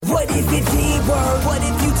What if it did work? What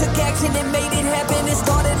if you took action and made it happen and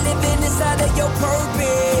started living inside of your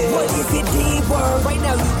purpose? What if it did work? Right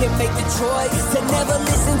now you can make the choice to never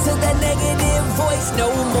listen to that negative voice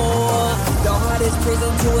no more. The hardest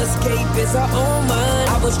prison to escape is our own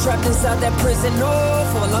mind. I was trapped inside that prison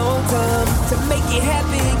for a long time. To make it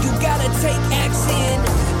happen, you gotta take action.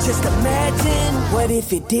 Just imagine, what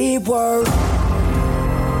if it did work?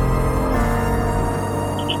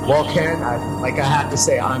 Well, Ken, I have to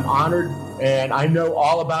say, I'm honored, and I know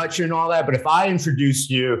all about you and all that. But if I introduced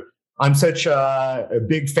you, I'm such a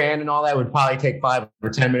big fan and all that, it would probably take 5 or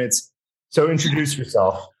 10 minutes. So introduce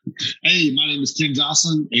yourself. Hey, my name is Ken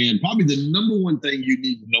Johnson, and probably the number one thing you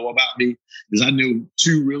need to know about me is I know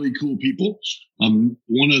 2 really cool people.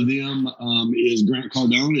 One of them is Grant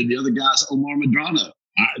Cardone, and the other guy's Omar Madrano.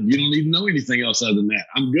 You don't need to know anything else other than that.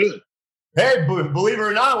 I'm good. Hey, believe it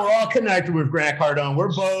or not, we're all connected with Grant Cardone. We're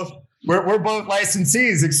both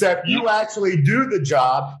licensees, except you actually do the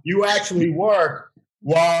job. You actually work.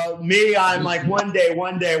 While me, I'm like one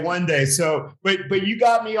day. So, but you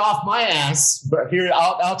got me off my ass. But here,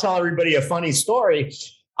 I'll tell everybody a funny story.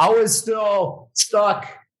 I was still stuck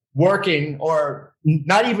working, or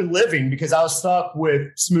not even living, because I was stuck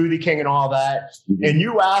with Smoothie King and all that. Mm-hmm. And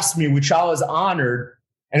you asked me, which I was honored.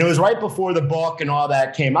 And it was right before the book and all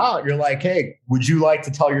that came out. You're like, hey, would you like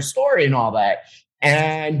to tell your story and all that?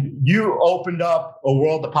 And you opened up a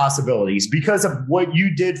world of possibilities because of what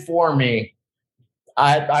you did for me.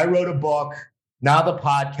 I wrote a book, now the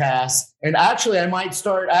podcast. And actually, I might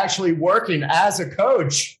start actually working as a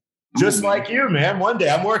coach, just like you, man. One day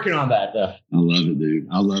I'm working on that, though. I love it, dude.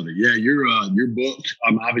 I love it. Yeah, your book,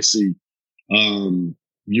 obviously,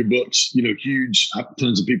 your book's, huge.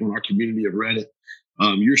 Tons of people in our community have read it.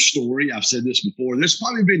 Your story, I've said this before, there's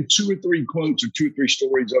probably been 2 or 3 quotes or 2 or 3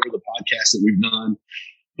 stories over the podcast that we've done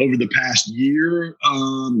over the past year.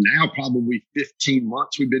 Now probably 15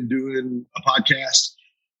 months we've been doing a podcast.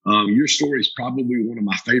 Your story is probably one of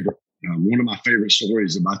my favorite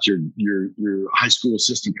stories about your high school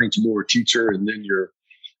assistant principal or teacher, and then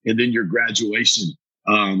your graduation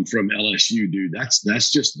from LSU, dude.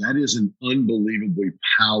 That is an unbelievably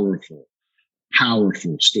powerful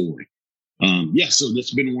story. So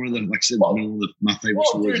that's been one of the, like I said, one of my favorite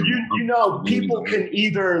stories. Dude, people can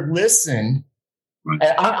either listen. Right.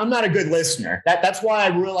 I'm not a good listener. That's why I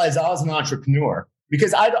realized I was an entrepreneur,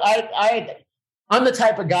 because I'm the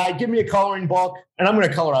type of guy, give me a coloring book and I'm going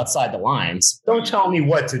to color outside the lines. Don't tell me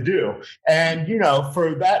what to do. And,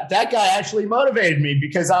 for that guy actually motivated me,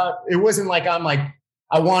 because it wasn't like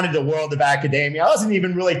I wanted the world of academia. I wasn't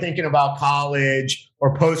even really thinking about college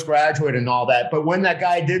or postgraduate and all that. But when that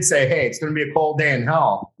guy did say, hey, it's going to be a cold day in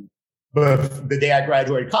hell, but the day I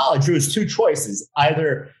graduated college, there was 2 choices.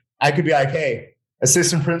 Either I could be like, hey,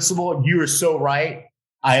 assistant principal, you are so right.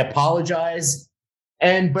 I apologize.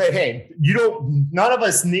 But hey, none of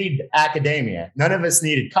us need academia. None of us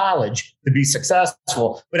needed college to be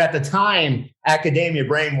successful. But at the time, academia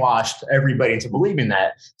brainwashed everybody into believing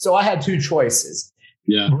that. So I had 2 choices.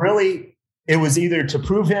 Yeah. Really, it was either to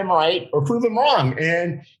prove him right or prove him wrong.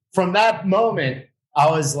 And from that moment, I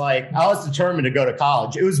was determined to go to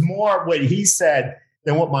college. It was more what he said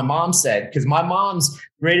than what my mom said, because my mom's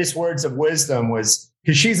greatest words of wisdom was,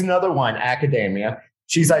 because she's another one, academia.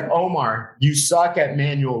 She's like, Omar, you suck at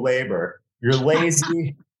manual labor. You're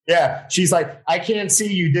lazy. Yeah. She's like, I can't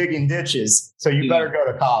see you digging ditches, so you better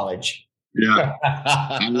go to college. Yeah.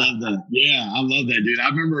 I love that. Yeah, I love that, dude. I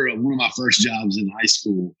remember one of my first jobs in high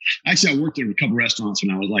school. Actually, I worked in a couple restaurants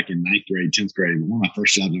when I was like in 9th grade, 10th grade. But one of my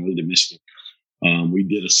first jobs I lived in Michigan. We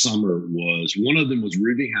did a summer, one of them was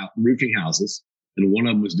roofing houses, and one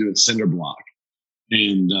of them was doing cinder block.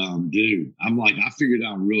 And dude, I'm like, I figured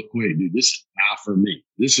out real quick, dude, this is not for me.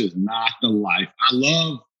 This is not the life. I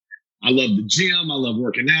love the gym. I love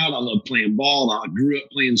working out. I love playing ball. I grew up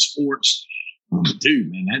playing sports. Dude,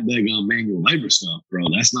 man, that daggone manual labor stuff, bro.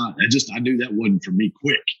 I knew that wasn't for me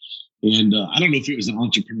quick. And I don't know if it was an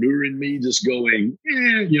entrepreneur in me just going,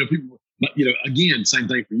 people, but again, same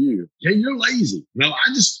thing for you. Hey, you're lazy. No,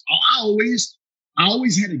 I always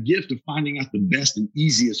had a gift of finding out the best and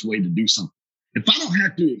easiest way to do something. If I don't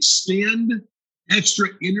have to expend extra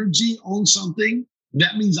energy on something,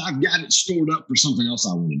 that means I've got it stored up for something else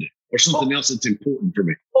I want to do, or something else that's important for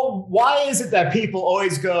me. Well, why is it that people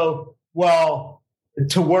always go, well,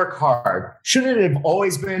 to work hard? Shouldn't it have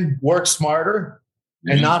always been work smarter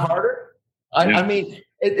and not harder? I mean,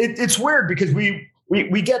 it's weird because we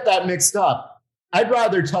get that mixed up. I'd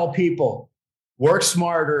rather tell people, work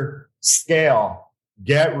smarter, scale,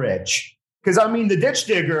 get rich. Because, I mean, the ditch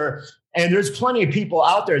digger, And there's plenty of people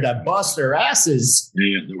out there that bust their asses,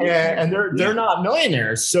 and they're not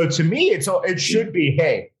millionaires. So to me, it should be,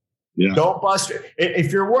 hey, don't bust it.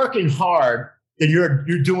 If you're working hard, then you're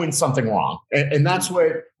doing something wrong, and that's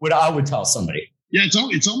what I would tell somebody. Yeah,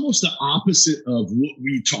 it's almost the opposite of what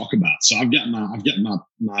we talk about. So I've got my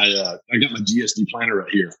GSD planner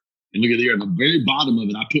right here, and look at there at the very bottom of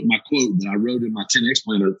it, I put my quote that I wrote in my 10X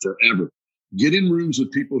planner forever: get in rooms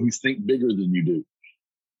with people who think bigger than you do.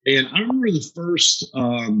 And I remember the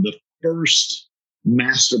first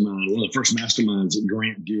mastermind, one of the first masterminds that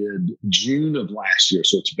Grant did June of last year.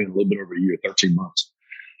 So it's been a little bit over a year, 14 months.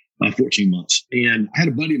 And I had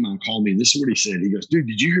a buddy of mine call me, and this is what he said. He goes, dude,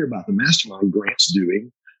 did you hear about the mastermind Grant's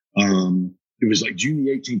doing? It was like June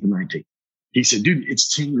the 18th and 19th. He said, dude,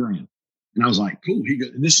 it's 10 grand. And I was like, cool. He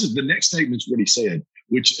goes, this is the next statement's what he said,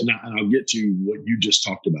 and I'll get to what you just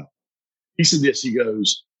talked about. He said this, he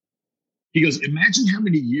goes, imagine how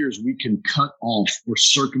many years we can cut off or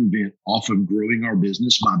circumvent off of growing our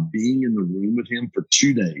business by being in the room with him for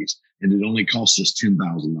 2 days, and it only costs us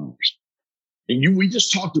 $10,000. And we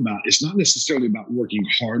just talked about, it's not necessarily about working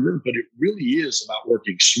harder, but it really is about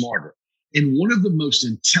working smarter. And one of the most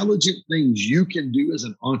intelligent things you can do as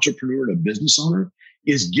an entrepreneur and a business owner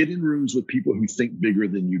is get in rooms with people who think bigger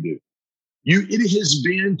than you do. It has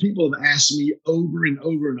been, people have asked me over and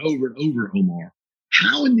over and over and over, Omar,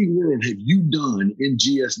 how in the world have you done in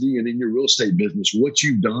GSD and in your real estate business what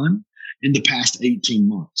you've done in the past 18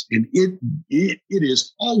 months? And it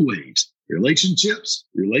is always relationships.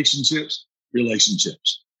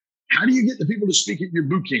 How do you get the people to speak at your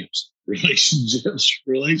boot camps? Relationships.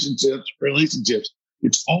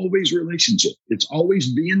 It's always relationship. It's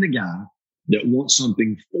always being the guy that wants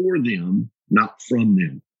something for them, not from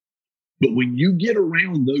them. But when you get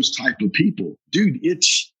around those type of people, dude,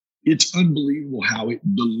 it's unbelievable how the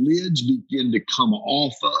lids begin to come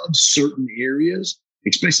off of certain areas,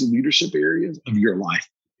 especially leadership areas of your life,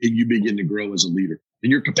 and you begin to grow as a leader.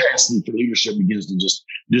 And your capacity for leadership begins to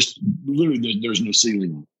just literally, there's no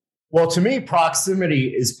ceiling on it. Well, to me, proximity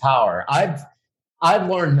is power. I've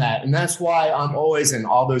learned that, and that's why I'm always in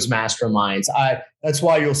all those masterminds. That's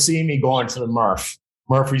why you'll see me going to the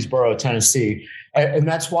Murfreesboro, Tennessee, and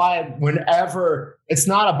that's why whenever it's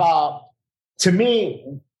not about, to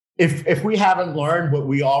me, if we haven't learned what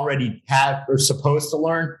we already have or supposed to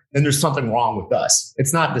learn, then there's something wrong with us.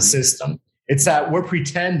 It's not the system. It's that we're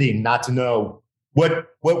pretending not to know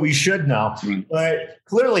what we should know. Right. But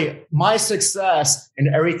clearly my success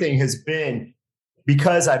and everything has been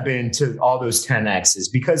because I've been to all those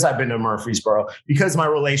 10Xs, because I've been to Murfreesboro, because my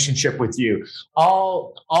relationship with you,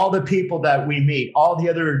 all the people that we meet, all the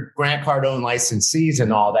other Grant Cardone licensees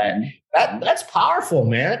and all that's powerful,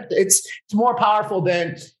 man. It's more powerful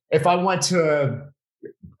than if I went to,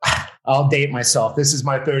 I'll date myself. This is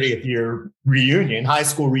my 30th year reunion, high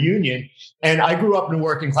school reunion. And I grew up in a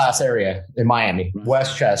working class area in Miami,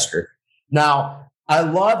 Westchester. Now, I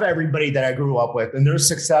love everybody that I grew up with, and they're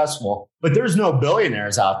successful, but there's no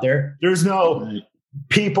billionaires out there. There's no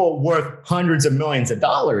people worth hundreds of millions of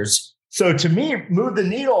dollars. So to me, move the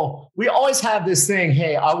needle. We always have this thing,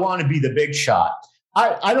 hey, I want to be the big shot.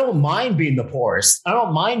 I don't mind being the poorest. I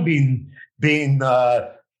don't mind being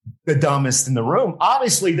the dumbest in the room.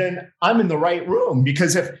 Obviously, then I'm in the right room,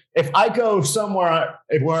 because if I go somewhere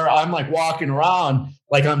where I'm like walking around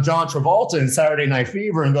like I'm John Travolta in Saturday Night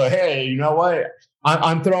Fever and go, hey, you know what?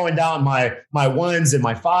 I'm throwing down my ones and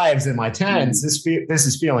my fives and my tens. This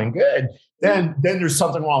is feeling good. Then there's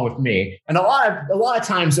something wrong with me. And a lot of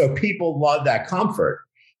times, though, people love that comfort.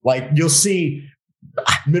 Like you'll see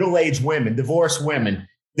middle-aged women, divorced women.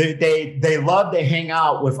 They love to hang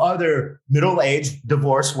out with other middle-aged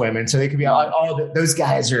divorced women, so they can be like, oh, those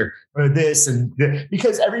guys are this and this,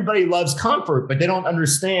 because everybody loves comfort, but they don't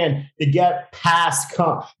understand to get past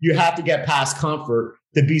you have to get past comfort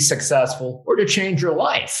to be successful or to change your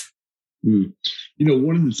life. You know,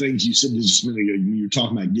 one of the things you said just a minute ago, you were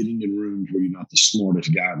talking about getting in rooms where you're not the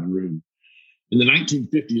smartest guy in the room. In the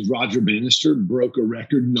 1950s, Roger Bannister broke a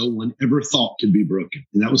record no one ever thought could be broken,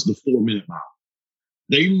 and that was the 4-minute mile.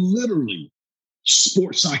 They literally,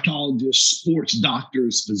 sports psychologists, sports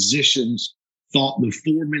doctors, physicians, thought the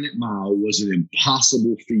 4-minute mile was an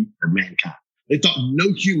impossible feat for mankind. They thought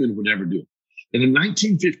no human would ever do it. And in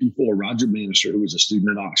 1954, Roger Bannister, who was a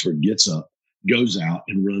student at Oxford, gets up, goes out,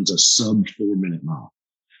 and runs a sub 4-minute mile.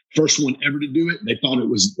 First one ever to do it. They thought it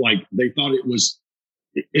was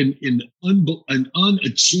an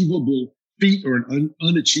unachievable feat or an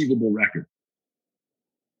unachievable record.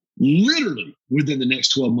 Literally within the next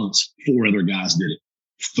 12 months, 4 other guys did it.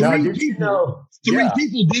 Three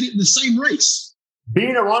people did it in the same race.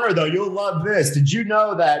 Being a runner, though, you'll love this. Did you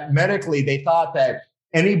know that medically they thought that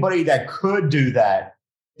anybody that could do that,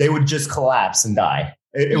 they would just collapse and die?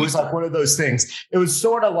 It was like one of those things. It was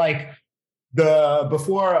sort of like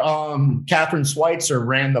before Catherine Schweitzer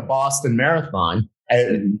ran the Boston Marathon.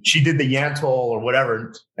 She did the Yentl or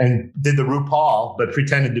whatever and did the RuPaul, but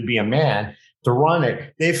pretended to be a man to run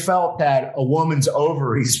it. They felt that a woman's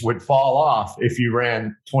ovaries would fall off if you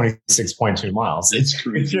ran 26.2 miles. It's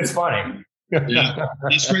just funny. Yeah,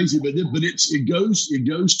 that's crazy. But it goes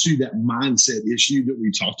to that mindset issue that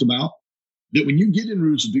we talked about. That when you get in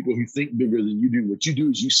rooms with people who think bigger than you do, what you do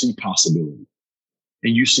is you see possibility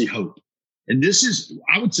and you see hope. And this is,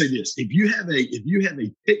 I would say this: if you have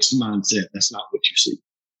a fixed mindset, that's not what you see.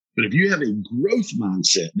 But if you have a growth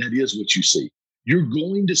mindset, that is what you see. You're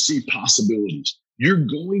going to see possibilities. You're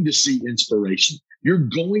going to see inspiration. You're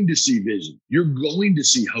going to see vision. You're going to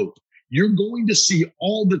see hope. You're going to see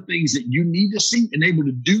all the things that you need to see and able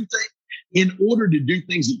to do things in order to do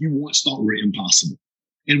things that you once thought were impossible.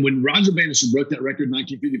 And when Roger Bannister broke that record in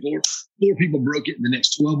 1954, 4 people broke it in the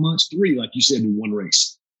next 12 months. 3, like you said, in one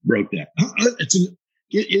race broke that.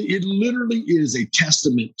 It literally is a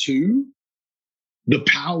testament to the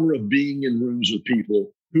power of being in rooms with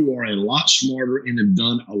people who are a lot smarter and have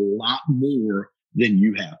done a lot more than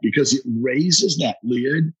you have, because it raises that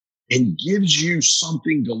lid and gives you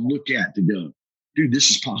something to look at to go, dude, this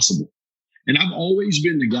is possible. And I've always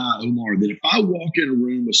been the guy, Omar, that if I walk in a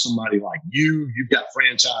room with somebody like you've got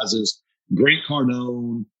franchises, Grant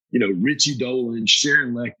Cardone, Richie Dolan,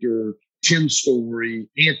 Sharon Lecter, Tim Story,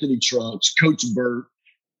 Anthony Trucks, Coach Burt,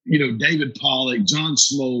 David Pollock, John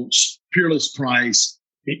Smoltz, Peerless Price,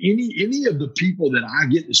 any of the people that I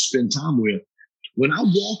get to spend time with. When I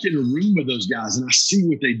walk in a room with those guys and I see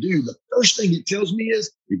what they do, the first thing it tells me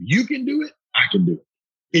is, if you can do it, I can do it.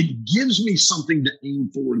 It gives me something to aim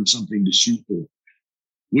for and something to shoot for,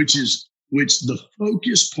 which the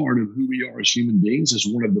focus part of who we are as human beings is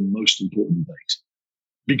one of the most important things.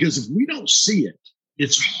 Because if we don't see it,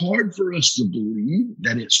 it's hard for us to believe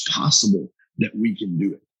that it's possible that we can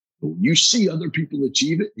do it. But when you see other people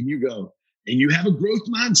achieve it and you go, and you have a growth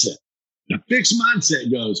mindset, a fixed mindset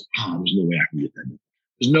goes, there's no way I can get that done.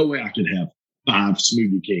 There's no way I could have 5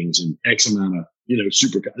 Smoothie Kings and X amount of,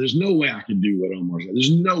 supercar. There's no way I can do what Omar's got.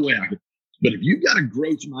 There's no way I can. But if you've got a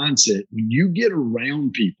growth mindset, when you get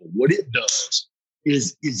around people, what it does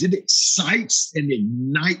is it excites and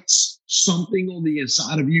ignites something on the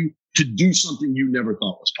inside of you to do something you never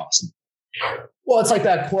thought was possible. Well, it's like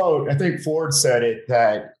that quote. I think Ford said it,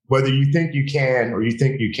 that whether you think you can or you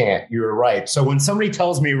think you can't, you're right. So when somebody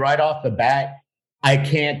tells me right off the bat, I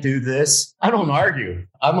can't do this, I don't argue.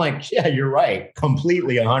 I'm like, yeah, you're right.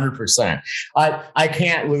 Completely 100%. I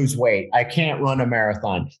can't lose weight. I can't run a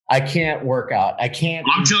marathon. I can't work out. I can't.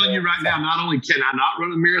 I'm telling you right now, not only can I not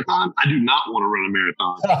run a marathon, I do not want to run a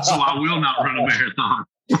marathon. So I will not run a marathon.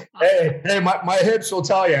 Hey, my hips will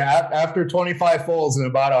tell you after 25 fulls and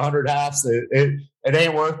about 100 halves, it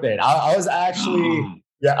ain't worth it. I was actually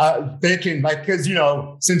thinking, like, because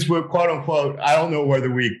since we're quote unquote, I don't know whether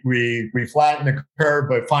we flatten the curve,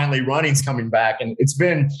 but finally running's coming back, and it's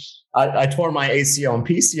been I tore my ACL and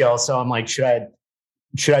PCL, so I'm like, should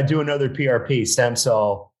I do another PRP stem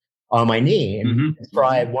cell on my knee and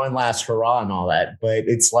try one last hurrah and all that? But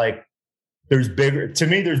it's like there's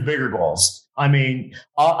bigger goals. I mean,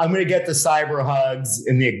 I'm going to get the cyber hugs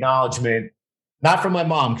and the acknowledgement, not from my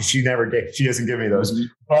mom, because she never did. She doesn't give me those.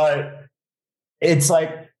 But it's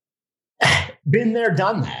like, been there,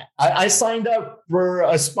 done that. I signed up for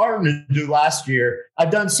a Spartan to do last year.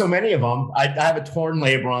 I've done so many of them. I have a torn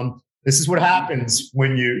labrum. This is what happens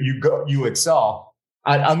when you excel.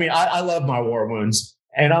 I love my war wounds.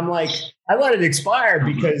 And I'm like, I let it expire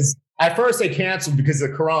because at first they canceled because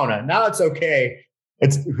of Corona. Now it's okay.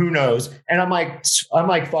 It's who knows. And I'm like,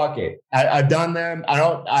 fuck it. I've done them.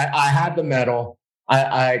 I have the medal.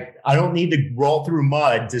 I don't need to roll through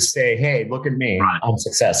mud to say, hey, look at me. Right. I'm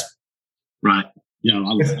successful. Right. Yeah.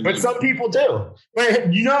 But some people do. But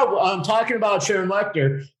I'm talking about Sharon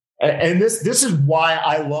Lecter. And this is why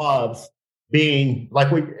I love being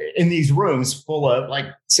like in these rooms full of like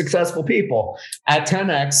successful people at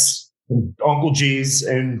 10X, Uncle G's,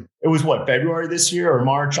 and it was February this year or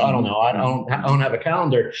March? I don't know. I don't have a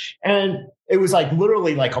calendar. And it was like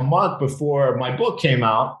literally like a month before my book came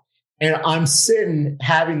out, and I'm sitting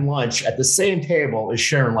having lunch at the same table as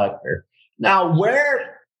Sharon Lecter. Now,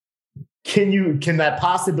 where can that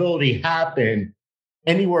possibility happen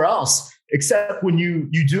anywhere else except when you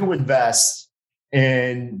do invest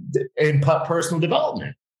in personal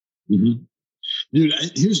development? Mm-hmm. Dude,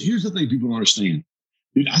 here's the thing people don't understand.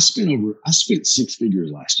 Dude, I spent 6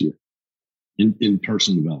 figures last year. in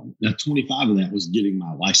personal development. Now, 25 of that was getting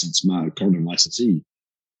my license, my cardinal licensee,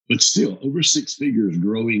 but still over 6 figures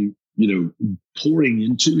growing, pouring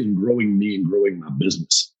into and growing me and growing my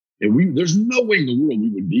business. And there's no way in the world we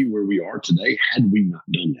would be where we are today had we not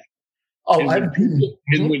done that. Oh,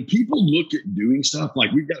 and when people look at doing stuff,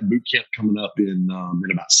 like we've got boot camp coming up in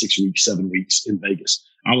about 6 weeks, 7 weeks in Vegas.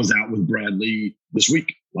 I was out with Brad Lee this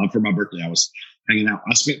week for my birthday. I was hanging out.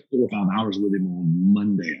 I spent 4 or 5 hours with him on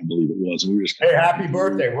Monday, I believe it was. And we were just hey, happy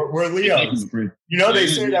birthday. We're Leos. They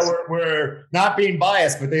say that we're not being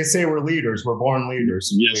biased, but they say we're leaders. We're born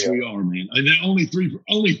leaders. Yes, we are, man. And then only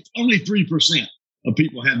 3% of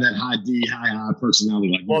people have that high D, high I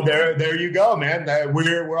personality. Well, there you go, man.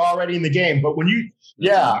 We're already in the game. But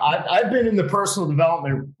I've been in the personal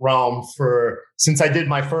development realm since I did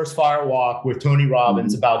my first fire walk with Tony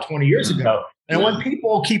Robbins about 20 years ago. And when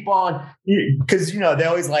people keep on, because they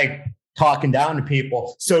always like talking down to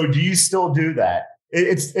people. So do you still do that?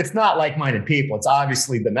 It's not like-minded people. It's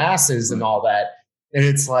obviously the masses and all that. And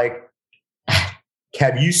it's like,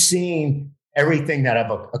 have you seen everything that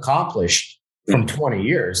I've accomplished from 20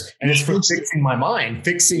 years? And it's for fixing my mind,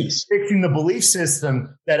 fixing the belief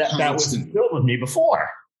system that was instilled with me before.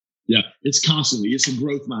 Yeah, it's constantly. It's a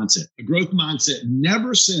growth mindset. A growth mindset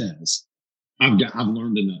never says, I've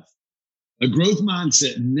learned enough. A growth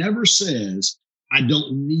mindset never says, I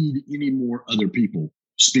don't need any more other people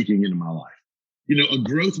speaking into my life. A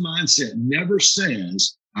growth mindset never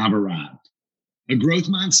says, I've arrived. A growth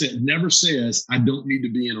mindset never says, I don't need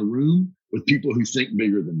to be in a room with people who think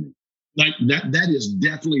bigger than me. Like that is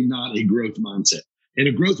definitely not a growth mindset. And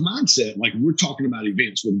a growth mindset, like we're talking about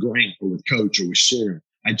events with Grant or with Coach or with Sharon.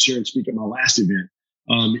 I had Sharon speak at my last event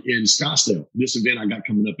in Scottsdale. This event I got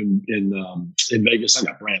coming up in Vegas. I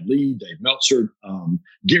got Brad Lee, Dave Meltzer,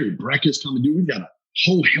 Gary Breck is coming. We've got a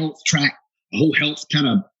whole health track, a whole health kind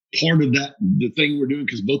of part of that, the thing we're doing,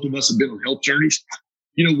 because both of us have been on health journeys.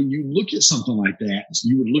 When you look at something like that,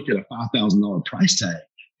 you would look at a $5,000 price tag.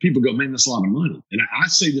 People go, man, that's a lot of money. And I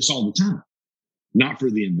say this all the time, not for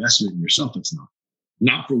the investment in yourself. It's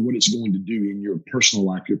not for what it's going to do in your personal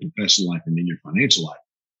life, your professional life, and in your financial life.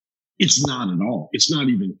 It's not at all. It's not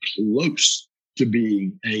even close to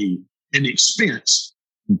being an expense.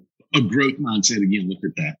 A growth mindset, again, look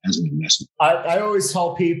at that as an investment. I always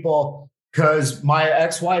tell people, because my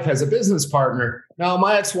ex-wife has a business partner. Now,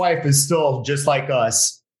 my ex-wife is still just like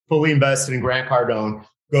us, fully invested in Grant Cardone,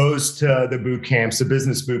 goes to the boot camps, the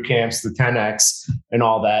business boot camps, the 10X and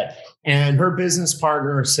all that. And her business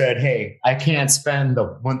partner said, hey, I can't spend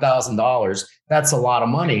the $1,000. That's a lot of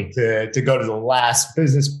money to go to the last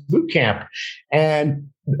business boot camp. And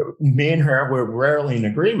me and her were rarely in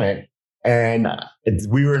agreement. And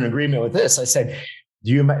we were in agreement with this. I said,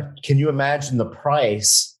 can you imagine the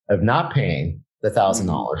price of not paying the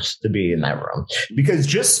 $1,000 to be in that room? Because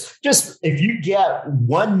just if you get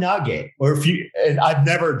one nugget, or I've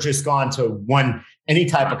never just gone to any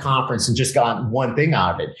type of conference and just gotten one thing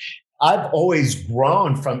out of it. I've always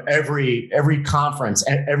grown from every conference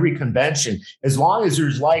and every convention, as long as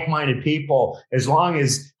there's like-minded people, as long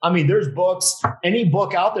as, there's books, any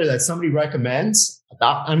book out there that somebody recommends,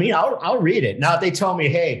 I'll read it. Now, if they tell me,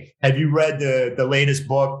 hey, have you read the latest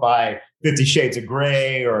book by 50 Shades of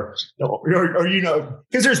Grey or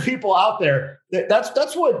because there's people out there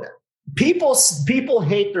that's what people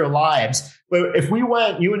hate their lives. But if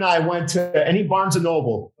you and I went to any Barnes and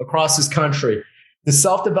Noble across this country, the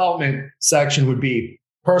self-development section would be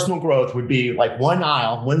personal growth would be like one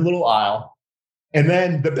little aisle. And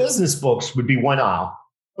then the business books would be one aisle.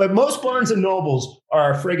 But most Barnes and Nobles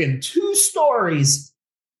are friggin' 2 stories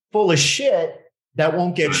full of shit that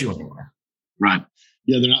won't get you anywhere. Right.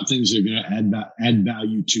 Yeah, they're not things that are going to add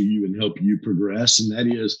value to you and help you progress. And that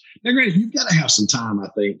is, now granted, you've got to have some time, I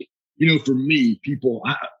think. For me, people,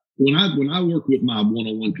 when I work with my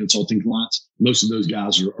one-on-one consulting clients, most of those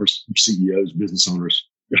guys are CEOs, business owners,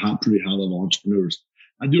 they're pretty high-level entrepreneurs.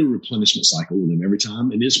 I do a replenishment cycle with them every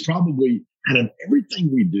time. And it's probably, out of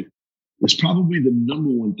everything we do, it's probably the number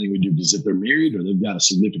one thing we do, because if they're married or they've got a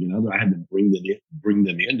significant other, I have to bring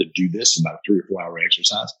them in to do this, about a 3 or 4 hour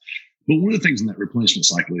exercise. But one of the things in that replenishment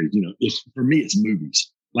cycle is, for me, it's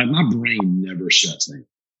movies. Like my brain never shuts down.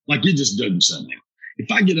 Like it just doesn't shut down.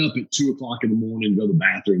 If I get up at 2 o'clock in the morning and go to the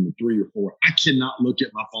bathroom at 3 or 4, I cannot look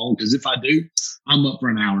at my phone, because if I do, I'm up for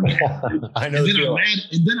an hour and a half. I know.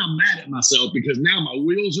 And then I'm mad at myself, because now my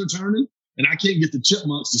wheels are turning and I can't get the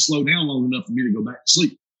chipmunks to slow down long enough for me to go back to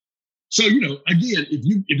sleep. So, again, if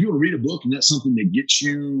you want to read a book and that's something that gets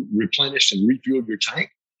you replenished and refueled your tank,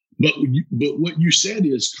 but what you said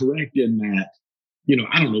is correct in that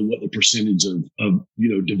I don't know what the percentage of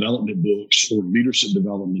development books or leadership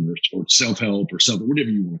development or self-help or something, whatever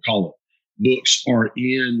you want to call it, books are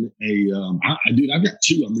in I've got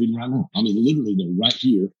 2 I'm reading right now. I mean, literally they're right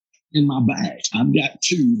here in my bag. I've got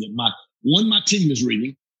 2 that my team is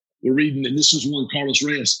reading. We're reading, and this is one, Carlos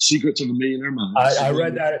Reyes, Secrets of a Millionaire Mind. I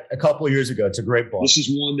read that a couple of years ago. It's a great book. This is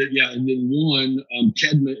one that, and then one,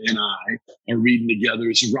 Kedma and I are reading together.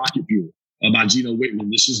 It's a Rocket Fuel by Gino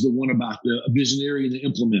Wickman. This is the one about the visionary and the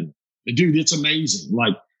implementer. And dude, it's amazing.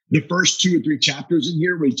 Like the first 2 or 3 chapters in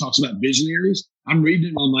here where he talks about visionaries, I'm reading it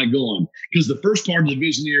and I'm like going, because the first part of the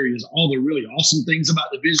visionary is all the really awesome things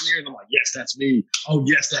about the visionary. And I'm like, yes, that's me. Oh,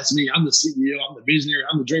 yes, that's me. I'm the CEO. I'm the visionary.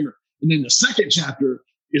 I'm the dreamer. And then the second chapter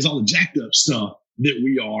is all the jacked up stuff that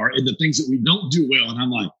we are and the things that we don't do well. And I'm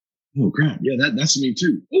like, oh crap. Yeah, that's me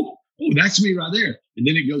too. Oh, that's me right there. And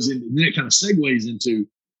then it goes in, and then it kind of segues into,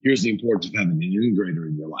 here's the importance of having an integrator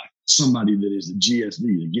in your life. Somebody that is a GSD,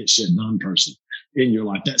 the get shit done person in your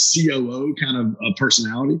life. That COO kind of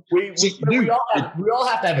personality. We all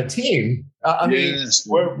have to have a team.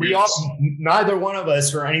 Neither one of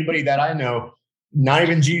us or anybody that I know, not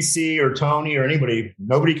even GC or Tony or anybody,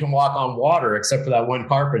 nobody can walk on water except for that one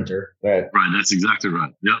carpenter. Right. That's exactly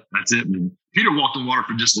right. Yep. That's it, man. Peter walked on water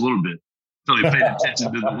for just a little bit until he paid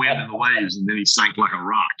attention to the wind and the waves, and then he sank like a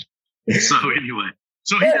rock. So anyway,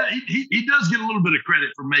 he does get a little bit of credit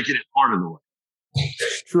for making it part of the way.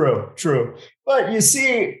 True. But you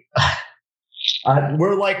see,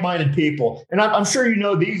 we're like-minded people, and I'm sure you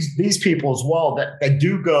know these people as well that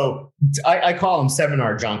do go. I call them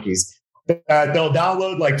seminar junkies. They'll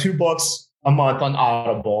download like 2 books a month on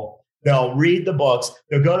Audible. They'll read the books.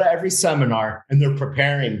 They'll go to every seminar, and they're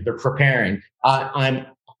preparing.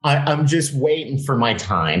 I'm just waiting for my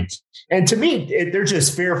time. And to me, they're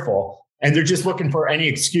just fearful, and they're just looking for any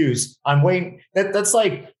excuse. I'm waiting. That's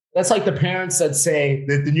like the parents that say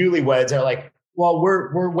that the newlyweds are like, well,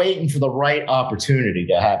 we're waiting for the right opportunity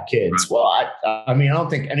to have kids. Right. Well, I don't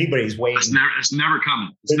think anybody's waiting. It's never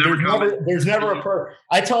coming. There's never a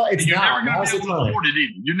I tell it's you're not. Never going to be able to afford it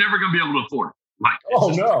either. You're never going to be able to afford it.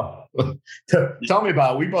 No. Tell me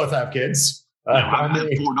about it. We both have kids. I have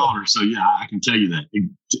 4 daughters, so yeah, I can tell you that.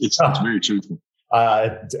 It's very truthful.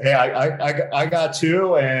 Hey, I got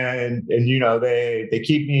 2, and they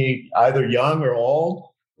keep me either young or old.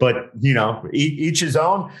 But, each his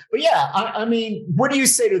own. But yeah, what do you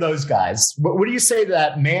say to those guys? What do you say to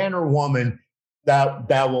that man or woman that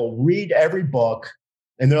will read every book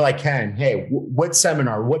and they're like, Ken, hey, what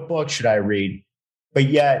seminar, what book should I read? But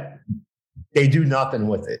yet they do nothing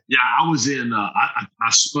with it. Yeah, I was in, I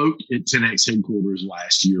spoke at 10X headquarters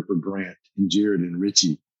last year for Grant and Jared and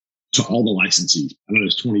Richie to all the licensees. I know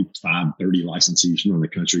there's 25, 30 licensees from around the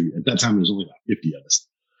country. At that time, there was only about 50 of us.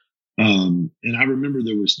 And I remember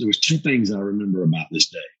there was 2 things I remember about this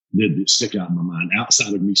day that stick out in my mind.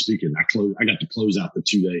 Outside of me speaking, I got to close out the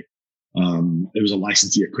 2-day. There was a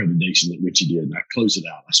licensee accreditation that Richie did, and I closed it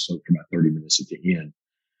out. I spoke for about 30 minutes at the end.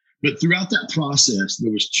 But throughout that process,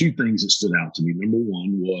 there was 2 things that stood out to me. Number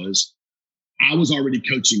one was I was already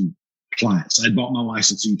coaching clients. I had bought my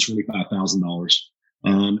licensee $25,000.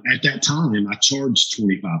 At that time, I charged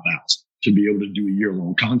 $25,000 to be able to do a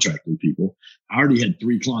year-long contract with people. I already had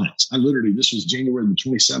 3 clients. This was January the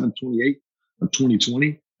 27th, 28th of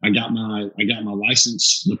 2020. I got my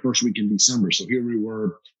license the first week in December. So here we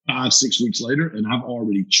were 5-6 weeks later, and I've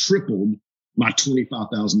already tripled my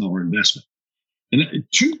 $25,000 investment. And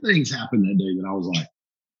 2 things happened that day that I was like,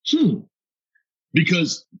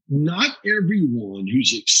 because not everyone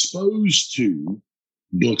who's exposed to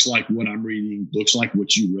books like what I'm reading, books like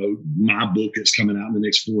what you wrote, my book that's coming out in the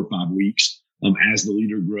next 4 or 5 weeks, As the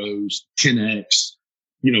Leader Grows, 10X,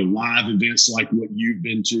 live events like what you've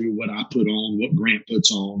been to, what I put on, what Grant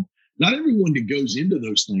puts on. Not everyone that goes into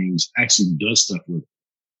those things actually does stuff with it.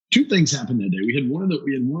 2 things happened that day. We had one of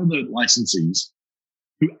the licensees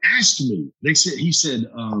who asked me, he said,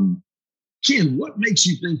 Ken, what makes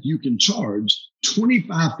you think you can charge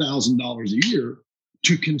 $25,000 a year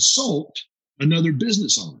to consult another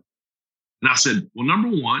business owner? And I said, well, number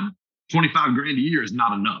one, $25,000 a year is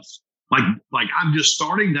not enough. Like I'm just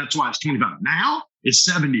starting. That's why it's 25. Now it's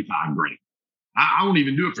 $75,000. I won't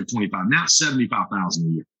even do it for 25. Now it's $75,000 a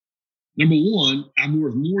year. Number one, I'm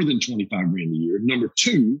worth more than $25,000 a year. Number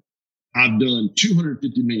 2, I've done $250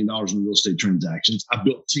 million in real estate transactions. I've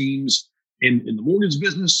built teams in the mortgage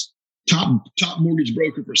business, top mortgage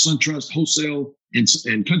broker for SunTrust Wholesale and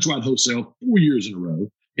Countrywide Wholesale 4 years in a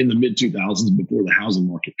row in the mid 2000s before the housing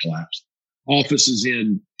market collapsed.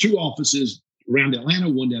 2 offices around Atlanta,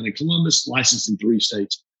 1 down in Columbus, licensed in 3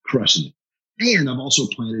 states, crushing it. And I've also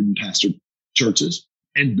planted and pastored churches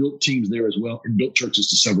and built teams there as well, and built churches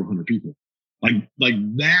to several hundred people. Like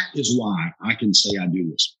that is why I can say I do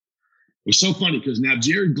this. It's so funny because now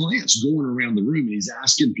Jared Glantz going around the room and he's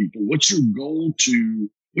asking people, what's your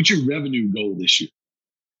revenue goal this year?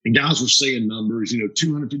 And guys were saying numbers,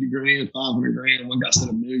 250 grand, 500 grand. One guy said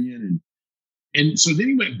 $1 million. And so then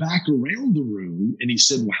he went back around the room and he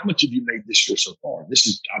said, well, how much have you made this year so far? This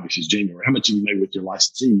is obviously January. How much have you made with your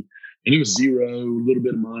licensee? And it was zero, a little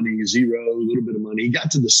bit of money, zero, a little bit of money. He got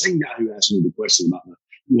to the same guy who asked me the question about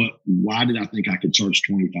why did I think I could charge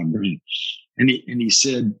 25 grand? And he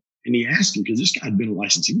said, and he asked him, because this guy had been a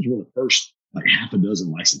licensee. He was one of the first half a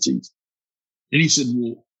dozen licensees. And he said,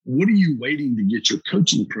 well, what are you waiting to get your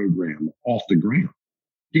coaching program off the ground?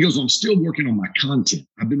 He goes, I'm still working on my content.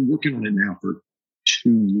 I've been working on it now for 2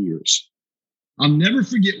 years. I'll never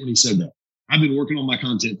forget when he said that. I've been working on my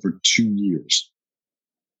content for 2 years.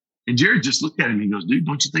 And Jared just looked at him and he goes, dude,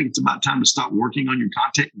 don't you think it's about time to stop working on your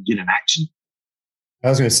content and get in action? I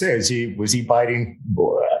was going to say, was he biting?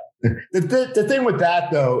 The thing with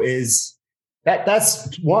that, though, is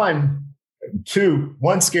that's one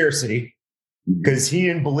scarcity, because he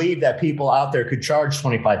didn't believe that people out there could charge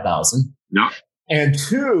 $25,000. No. And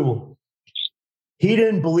two, he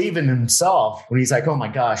didn't believe in himself when he's like, oh my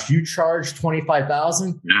gosh, you charge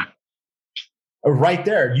 $25,000? Yeah. Right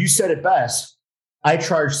there. You said it best. I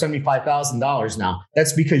charge $75,000 now.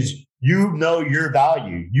 That's because you know your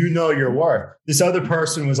value. You know your worth. This other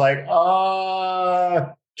person was like,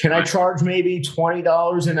 can I charge maybe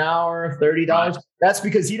 $20 an hour, $30? Right. That's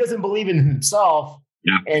because he doesn't believe in himself.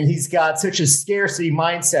 Yeah. And he's got such a scarcity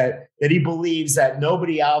mindset that he believes that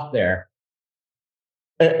nobody out there,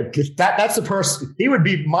 that's the person. He would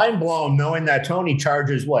be mind blown knowing that Tony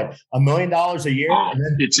charges $1 million a year. And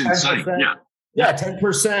then it's insane. Yeah.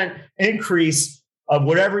 10% increase of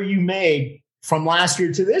whatever you made from last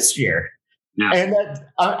year to this year. Yeah. And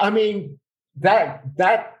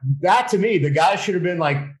that to me, the guy should have been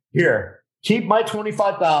like, here, keep my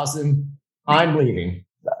 $25,000. I'm leaving.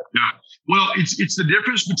 Yeah. Well, it's the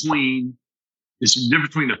difference between a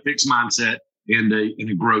fixed mindset and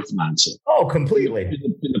a growth mindset. Oh, completely.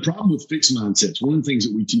 And the problem with fixed mindsets, one of the things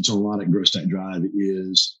that we teach a lot at Growth Stack Drive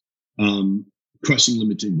is crushing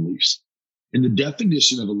limiting beliefs. And the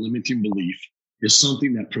definition of a limiting belief is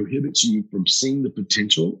something that prohibits you from seeing the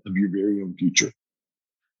potential of your very own future.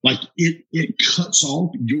 Like it cuts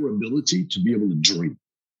off your ability to be able to dream.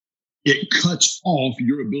 It cuts off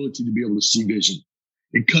your ability to be able to see vision.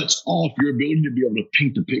 It cuts off your ability to be able to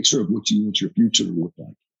paint the picture of what you want your future to look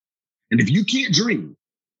like. And if you can't dream,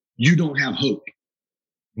 you don't have hope.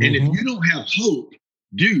 Mm-hmm. And if you don't have hope,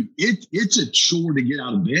 dude, it's a chore to get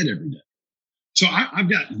out of bed every day. So I've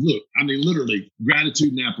got, literally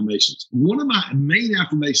gratitude and affirmations. One of my main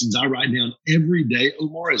affirmations I write down every day,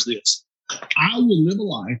 Omar, is this: I will live a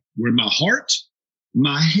life where my heart,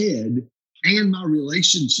 my head, and my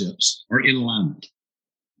relationships are in alignment.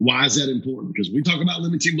 Why is that important? Because we talk about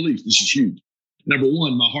limiting beliefs. This is huge. Number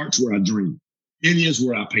one, my heart's where I dream. It is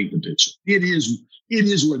where I paint the picture. It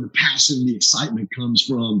is where the passion, the excitement comes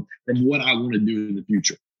from what I want to do in the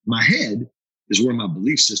future. My head is where my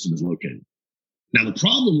belief system is located. Now, the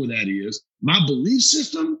problem with that is my belief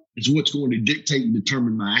system is what's going to dictate and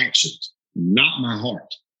determine my actions, not my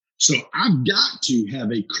heart. So I've got to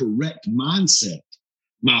have a correct mindset.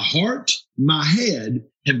 My heart, my head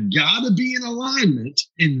have got to be in alignment.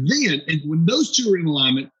 And when those two are in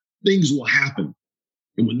alignment, things will happen.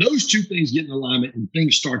 And when those two things get in alignment and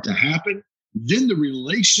things start to happen, then the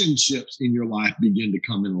relationships in your life begin to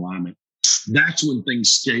come in alignment. That's when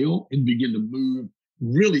things scale and begin to move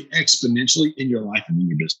really exponentially in your life and in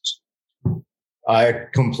your business. I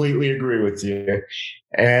completely agree with you.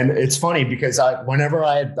 And it's funny because whenever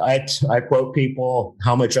I quote people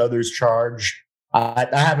how much others charge, I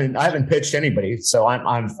haven't pitched anybody. So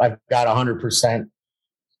I've got 100%.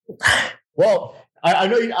 Well, I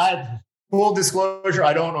know full disclosure,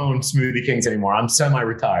 I don't own Smoothie Kings anymore. I'm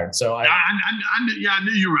semi-retired. So I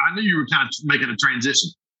knew you were kind of making a transition.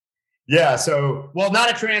 Yeah. So, not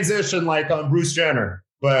a transition like on Bruce Jenner,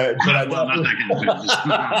 but not that kind of transition.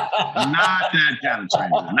 Not that kind of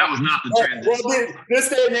transition. That was not the transition. Well, this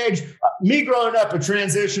day and age, me growing up, it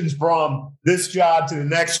transitions from this job to the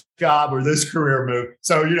next job or this career move.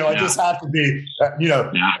 So, I just have to be,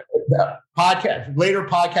 later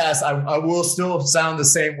podcasts, I will still sound the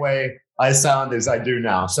same way I sound as I do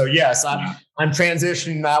now. So yes, I'm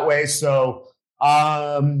transitioning that way. So,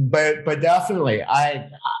 but definitely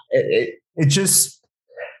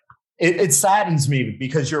it saddens me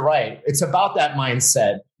because you're right. It's about that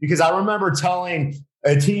mindset, because I remember telling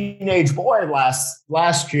a teenage boy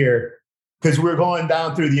last year, because we're going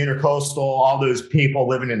down through the intercoastal, all those people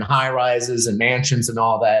living in high rises and mansions and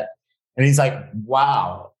all that. And he's like,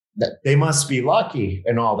 wow, they must be lucky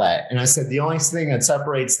and all that. And I said, the only thing that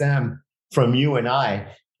separates them from you and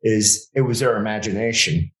I is it was their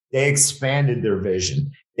imagination. They expanded their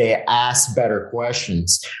vision. They asked better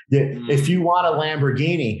questions. If you want a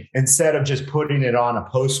Lamborghini, instead of just putting it on a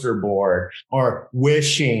poster board or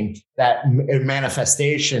wishing that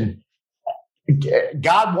manifestation,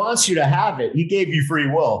 God wants you to have it. He gave you free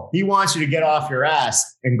will. He wants you to get off your ass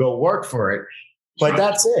and go work for it. But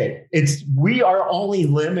that's it. We are only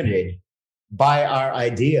limited by our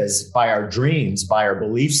ideas, by our dreams, by our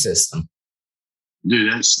belief system.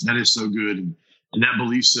 Dude, that is so good. And that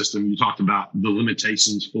belief system, you talked about the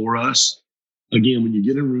limitations for us. Again, when you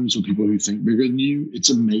get in rooms with people who think bigger than you, it's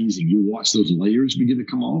amazing. You watch those layers begin to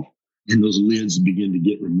come off and those lids begin to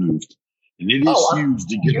get removed. And it is huge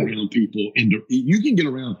to get around people. And you can get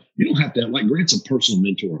around, you don't have to, like Grant's a personal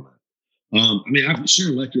mentor of mine.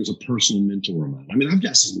 Sharon Lechter is a personal mentor of mine. I've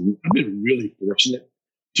been really fortunate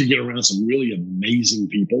to get around some really amazing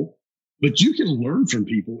people, but you can learn from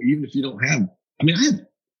people even if you don't have,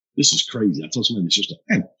 this is crazy. I told somebody this yesterday.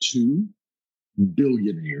 I have 2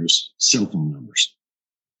 billionaires' cell phone numbers.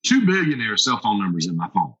 2 billionaires' cell phone numbers in my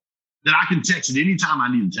phone that I can text at any time I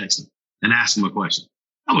need to text them and ask them a question.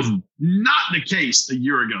 That was not the case a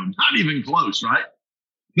year ago, not even close, right?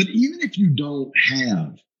 But even if you don't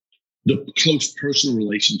have the close personal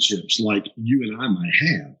relationships like you and I might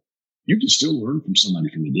have, you can still learn from somebody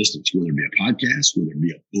from a distance, whether it be a podcast, whether it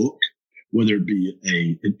be a book, whether it be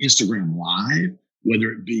an Instagram live,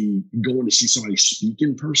 whether it be going to see somebody speak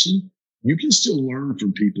in person. You can still learn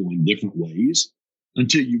from people in different ways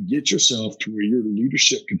until you get yourself to where your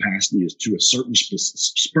leadership capacity is to a certain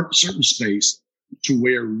space to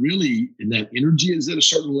where really, and that energy is at a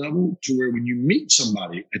certain level to where when you meet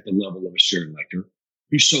somebody at the level of a Sharon Lechter,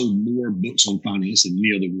 who sold more books on finance than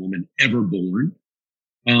any other woman ever born,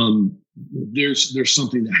 there's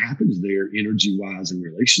something that happens there energy wise in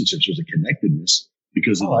relationships. There's a connectedness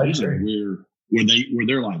because of the vision where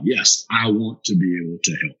they're like, yes, I want to be able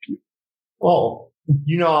to help you. Well,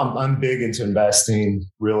 I'm big into investing,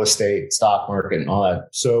 real estate, stock market, and all that.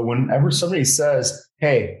 So whenever somebody says,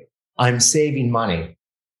 hey, I'm saving money,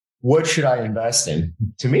 what should I invest in?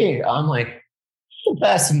 To me, I'm like, the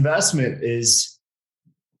best investment is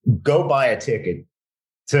go buy a ticket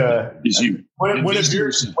to invest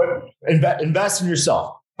in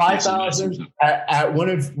yourself. 5,000 at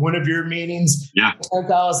one of your meetings,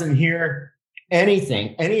 10,000 here.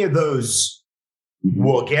 Anything, any of those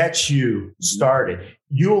will get you started.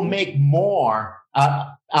 You will make more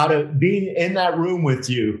out of being in that room with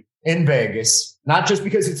you in Vegas, not just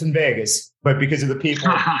because it's in Vegas, but because of the people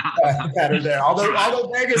that are there. Although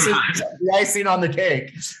Vegas is the icing on the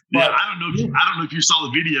cake. But I don't know if you saw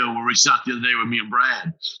the video where we shot the other day with me and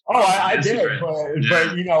Brad. Oh, I did, but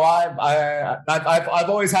I've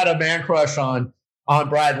always had a man crush on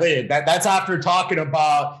Brad Lee. That's after talking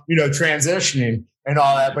about, transitioning and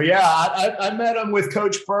all that. But yeah, I met him with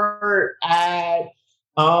Coach Burt at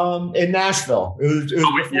in Nashville. It was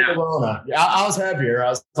before Corona. Yeah, I was heavier. I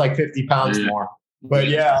was like 50 pounds more. But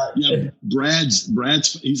yeah. Brad's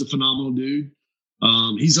he's a phenomenal dude.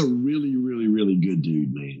 He's a really, really, really good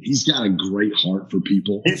dude, man. He's got a great heart for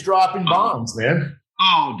people. He's dropping bombs, man.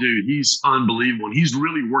 Oh, dude, he's unbelievable. And he's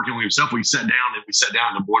really working on himself. We sat down in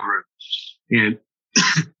the boardroom. And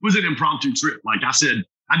it was an impromptu trip. Like I said,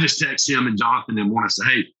 I just texted him and Jonathan and one. I said,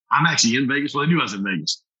 hey, I'm actually in Vegas. Well, they knew I was in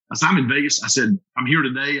Vegas. I said, I'm in Vegas. I said, I'm here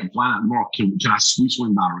today. I'm flying out tomorrow. Can I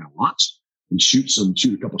swing by around lunch and shoot a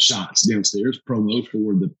couple shots downstairs, promo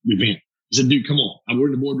for the event? He said, dude, come on. We're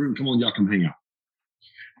in the boardroom. Come on, y'all come hang out.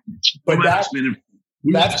 But that's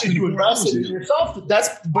because you invested in yourself. That's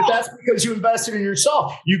because you invested in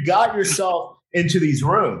yourself. You got yourself into these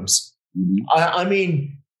rooms. Mm-hmm.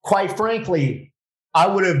 Quite frankly, I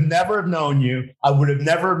would have never known you. I would have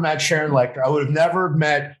never met Sharon Lechter. I would have never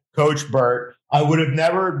met Coach Burt. I would have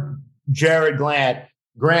never Jared Grant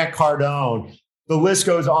Cardone. The list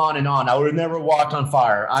goes on and on. I would have never walked on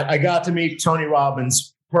fire. I got to meet Tony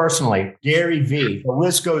Robbins personally, Gary Vee. The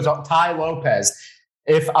list goes on. Ty Lopez.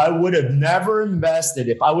 If I would have never invested,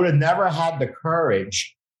 if I would have never had the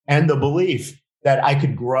courage and the belief that I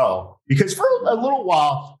could grow, because for a little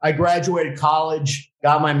while, I graduated college,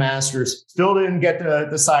 got my master's, still didn't get the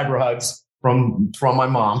cyber hugs from my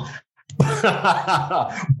mom.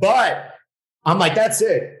 But I'm like, that's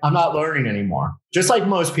it. I'm not learning anymore. Just like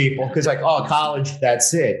most people, because college,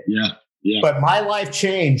 that's it. Yeah. But my life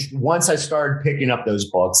changed once I started picking up those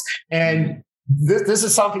books. And this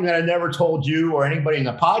is something that I never told you or anybody in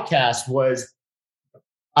the podcast was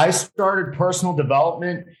I started personal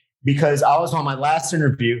development because I was on my last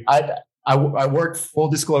interview. I worked, full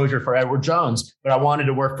disclosure, for Edward Jones, but I wanted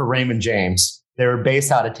to work for Raymond James. They were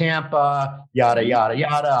based out of Tampa, yada, yada,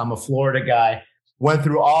 yada. I'm a Florida guy. Went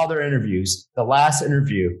through all their interviews. The last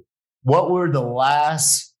interview, what were the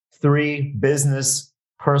last 3 business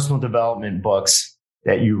personal development books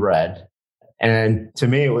that you read? And to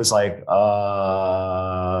me, it was like,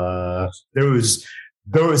 there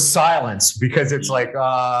was silence, because it's like,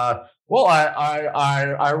 well,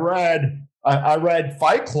 I read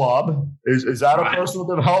Fight Club. Is that a personal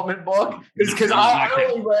development book? Because I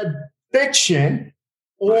only read fiction,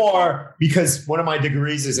 or because one of my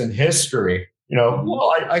degrees is in history.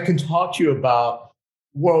 Well, I can talk to you about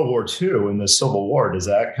World War II and the Civil War. Does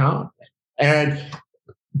that count? And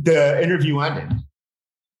the interview ended.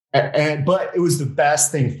 But it was the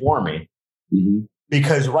best thing for me,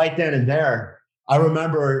 because right then and there, I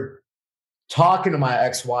remember talking to my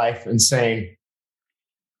ex-wife and saying,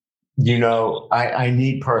 I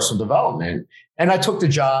need personal development. And I took the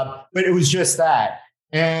job, but it was just that.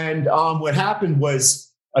 And what happened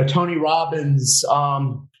was Tony Robbins,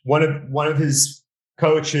 one of his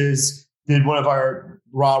coaches, did one of our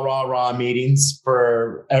raw meetings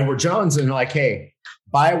for Edward Jones, and like, hey,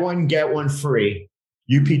 buy one, get one free,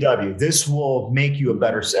 UPW. This will make you a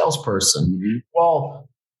better salesperson. Well,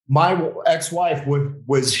 my ex-wife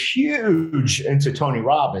was huge into Tony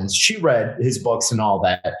Robbins. She read his books and all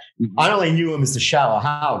that. I only knew him as the Shallow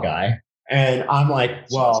Hal guy. And I'm like,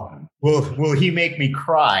 well, will he make me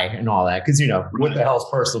cry and all that? Because, what the hell's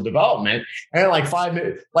personal development? And like 5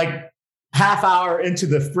 minutes, like half hour into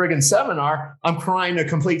the friggin' seminar, I'm crying to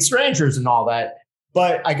complete strangers and all that.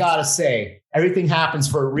 But I got to say, everything happens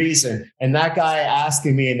for a reason. And that guy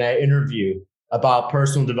asking me in that interview about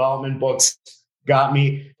personal development books got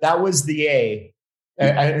me. That was the A.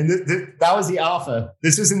 And that was the alpha.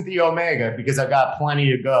 This isn't the omega, because I've got plenty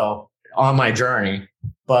to go on my journey.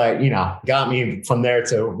 But, got me from there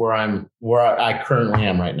to where I currently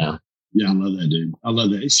am right now. Yeah, I love that, dude. I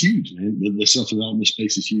love that. It's huge, man. The self-development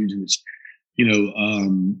space is huge. And it's,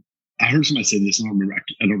 I heard somebody say this, and I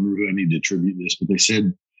don't remember who I need to attribute this, but they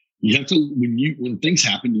said, you have to, when things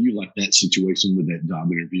happen to you, like that situation with that job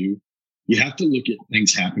interview, you have to look at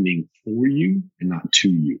things happening for you and not to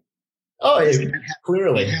you. Oh,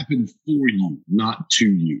 clearly. It happened for you, not to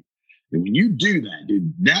you. And when you do that,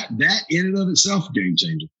 dude, that in and of itself, game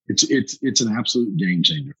changer. It's an absolute game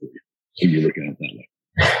changer for you when you look at it that way.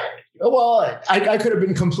 Well, I could have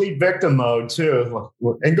been complete victim mode too,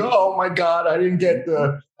 and go, oh my God, I didn't get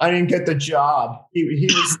the job. He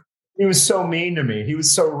was so mean to me. He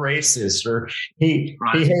was so racist, or he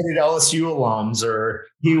hated LSU alums, or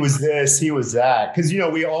he was this, he was that. Because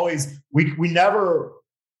we never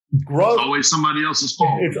grow. It's always somebody else's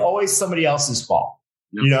fault. It's always somebody else's fault.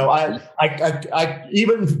 Yep. I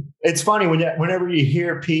even, it's funny whenever you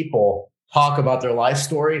hear people talk about their life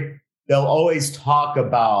story, they'll always talk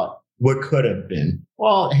about what could have been.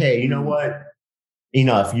 Well, hey, you know what?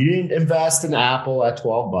 If you didn't invest in Apple at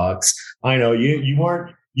 $12, I know you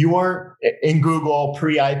weren't in Google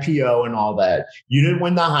pre-IPO and all that. You didn't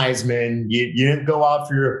win the Heisman. You didn't go out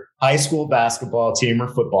for your high school basketball team or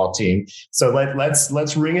football team. So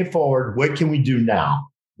let's ring it forward. What can we do now?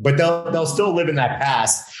 But they'll still live in that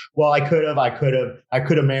past. Well, I could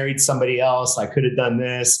have married somebody else. I could have done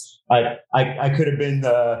this. I could have been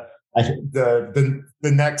the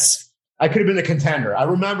next. I could have been the contender. I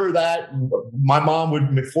remember that my mom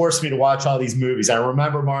would force me to watch all these movies. I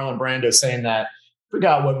remember Marlon Brando saying that.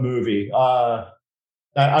 Forgot what movie. I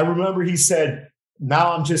remember he said,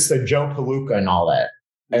 "Now I'm just a Joe Palooka" and all that.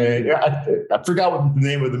 And I forgot what the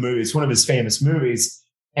name of the movie. It's one of his famous movies.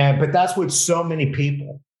 But that's what so many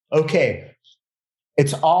people. Okay,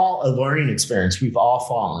 it's all a learning experience. We've all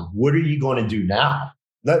fallen. What are you going to do now?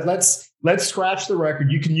 Let's scratch the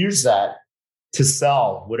record. You can use that to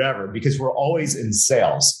sell whatever, because we're always in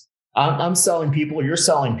sales. I'm selling people. You're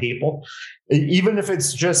selling people. Even if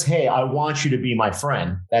it's just, hey, I want you to be my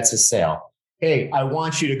friend. That's a sale. Hey, I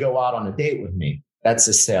want you to go out on a date with me. That's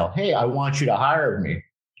a sale. Hey, I want you to hire me.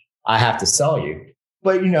 I have to sell you.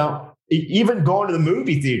 But, even going to the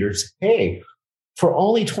movie theaters, hey, for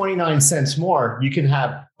only 29 cents more, you can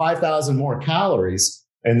have 5,000 more calories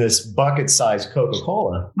in this bucket-sized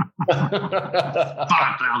Coca-Cola.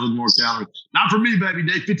 5,000 more calories. Not for me, baby.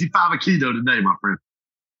 Day 55 a keto today, my friend.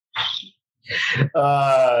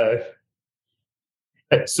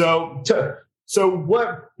 So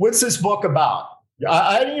what's this book about?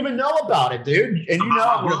 I didn't even know about it, dude. And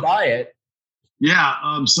I'm going to buy it. Yeah.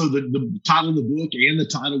 So the title of the book and the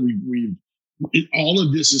title all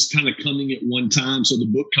of this is kind of coming at one time. So the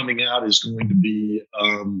book coming out is going to be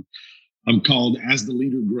called As the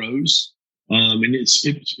Leader Grows. And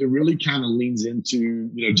it really kind of leans into,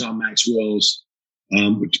 John Maxwell's,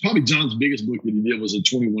 which probably John's biggest book that he did was the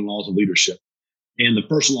 21 Laws of Leadership. And the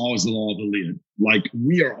first law is the law of the lid. Like,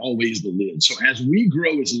 we are always the lid. So as we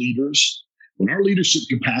grow as leaders, when our leadership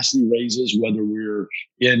capacity raises, whether we're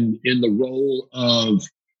in the role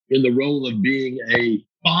of being a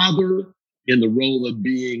father, in the role of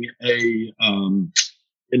being an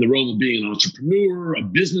entrepreneur, a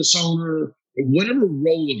business owner, whatever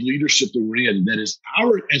role of leadership that we're in,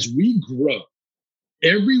 as we grow,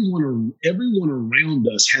 everyone around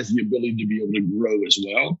us has the ability to be able to grow as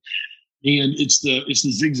well. And it's the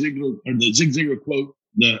Zig Ziglar quote,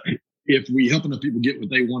 if we help enough people get what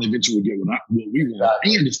they want, eventually we'll get what we want.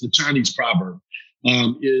 And it's the Chinese proverb,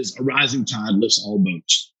 is a rising tide lifts all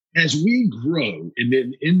boats. As we grow, and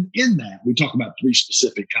then in that, we talk about 3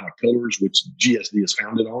 specific kind of pillars, which GSD is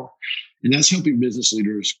founded on. And that's helping business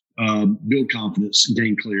leaders build confidence,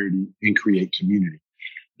 gain clarity, and create community.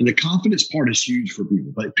 And the confidence part is huge for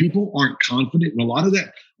people. But people aren't confident. And a lot of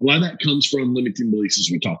that comes from limiting beliefs,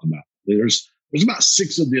 as we talked about. There's about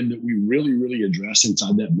 6 of them that we really, really address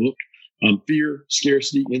inside that book. Fear,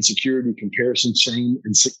 scarcity, insecurity, comparison, shame,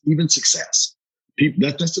 and even success.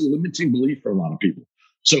 That's a limiting belief for a lot of people.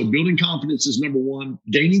 So building confidence is number 1.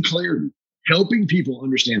 Gaining clarity, helping people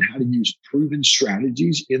understand how to use proven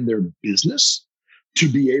strategies in their business to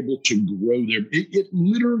be able to grow it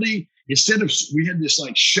literally, instead of, we had this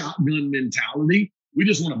like shotgun mentality, we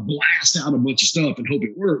just want to blast out a bunch of stuff and hope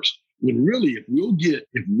it works. When really, if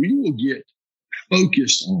we will get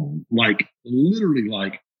focused on, like literally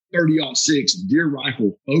like 30-06 deer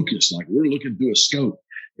rifle focus, like we're looking through a scope.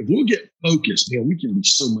 If we'll get focused, man, we can be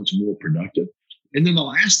so much more productive. And then the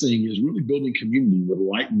last thing is really building community with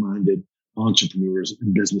like-minded entrepreneurs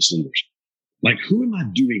and business leaders. Like, who am I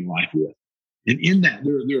doing life with? And in that,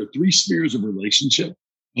 there are 3 spheres of relationship,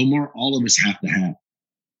 Omar, all of us have to have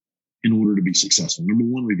in order to be successful. Number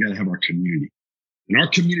 1, we've got to have our community. And our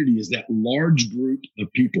community is that large group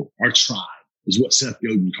of people. Our tribe is what Seth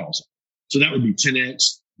Godin calls it. So that would be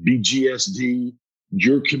 10X, BGSD,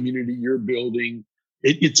 your community, your building.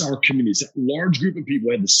 It's our community. It's that large group of people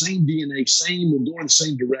who have the same DNA, we're going the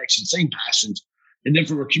same direction, same passions. And then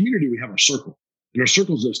from our community, we have our circle. And our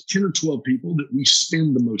circle is those 10 or 12 people that we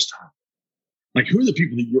spend the most time with. Like, who are the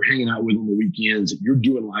people that you're hanging out with on the weekends, that you're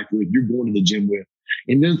doing life with, you're going to the gym with?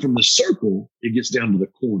 And then from the circle, it gets down to the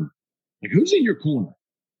corner. Like, who's in your corner?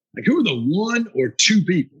 Like, who are the 1 or 2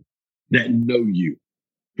 people that know you?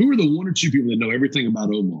 Who are the 1 or 2 people that know everything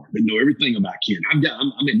about Omar, that know everything about Ken? I'm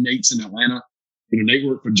at Nate's in Atlanta. Nate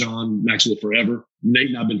worked for John Maxwell forever. Nate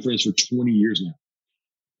and I have been friends for 20 years now.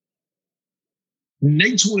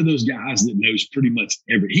 Nate's one of those guys that knows pretty much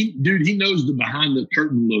everything. He knows the behind the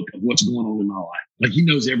curtain look of what's going on in my life. Like, he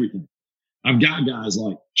knows everything. I've got guys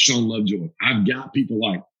like Sean Lovejoy. I've got people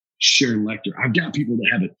like Sharon Lecter. I've got people that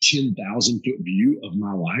have a 10,000-foot view of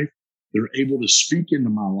my life. They're able to speak into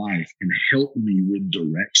my life and help me with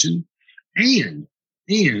direction and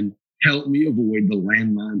help me avoid the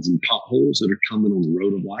landmines and potholes that are coming on the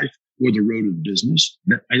road of life, or the road of business,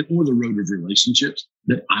 or the road of relationships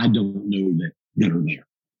that I don't know that are there.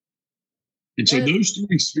 And so those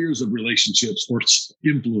 3 spheres of relationships or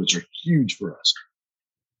influence are huge for us.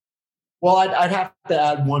 Well, I'd have to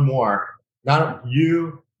add one more. Not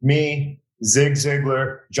you, me, Zig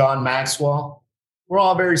Ziglar, John Maxwell. We're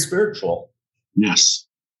all very spiritual. Yes.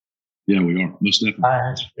 Yeah, we are. Most definitely.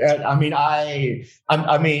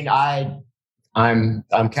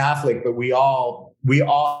 I'm Catholic, but we all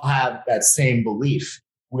have that same belief.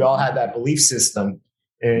 We all have that belief system,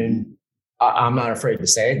 and I'm not afraid to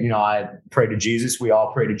say it. I pray to Jesus. We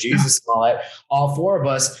all pray to Jesus and all that, all 4 of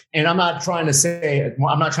us. And I'm not trying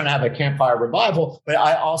to have a campfire revival, but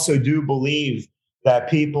I also do believe that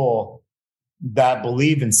people that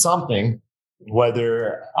believe in something,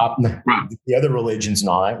 whether the other religions and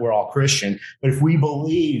all that, we're all Christian. But if we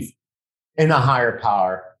believe in a higher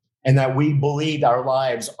power, and that we believe our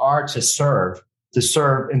lives are to serve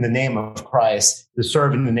in the name of Christ, to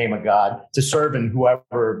serve in the name of God, to serve in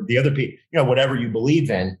whoever the other people, whatever you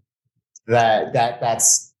believe in,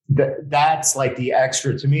 that's like the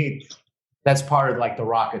extra, to me, that's part of like the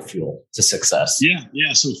rocket fuel to success.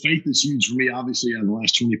 Yeah. So faith is huge for me. Obviously, in the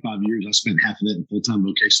last 25 years, I spent half of that in full-time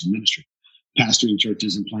vocational ministry, pastoring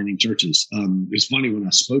churches and planting churches. It's funny, when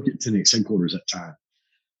I spoke at 10X headquarters at that time,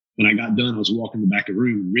 when I got done, I was walking the back of the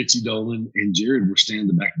room. Richie Dolan and Jared were standing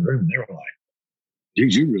in the back of the room. They were like,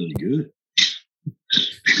 dude, you're really good.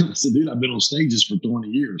 I said, dude, I've been on stages for 20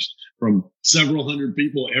 years, from several hundred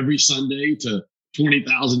people every Sunday to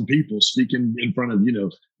 20,000 people speaking in front of,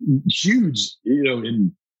 huge,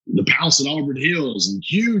 in the Palace at Auburn Hills and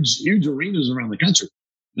huge arenas around the country.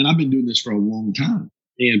 And I've been doing this for a long time.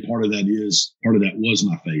 And part of that was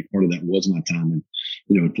my faith. Part of that was my time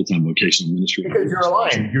in full-time vocational ministry. Because you're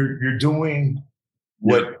aligned. You're doing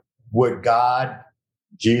what God,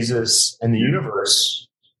 Jesus, and the universe.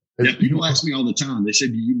 Yeah, people ask me all the time. They say,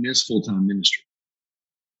 "Do you miss full-time ministry?"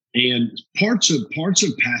 And parts of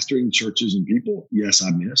pastoring churches and people, yes,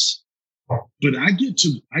 I miss. But I get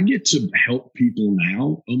to help people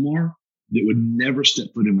now, Omar, that would never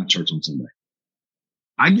step foot in my church on Sunday.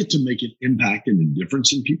 I get to make an impact and a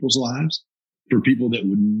difference in people's lives for people that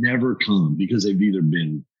would never come because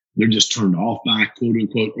they're just turned off by quote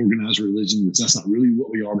unquote organized religion, which that's not really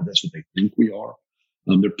what we are, but that's what they think we are.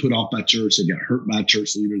 They're put off by church. They got hurt by a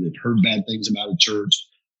church leader. They've heard bad things about a church.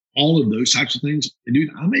 All of those types of things. And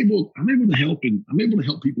dude, I'm able to help, and I'm able to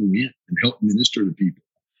help people win and help minister to people.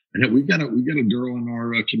 And we've got a girl in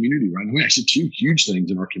our community right now. We actually two huge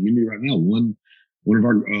things in our community right now. One of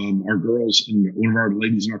our girls and one of our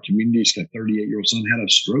ladies in our community, she's got a 38-year-old son, had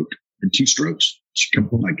two strokes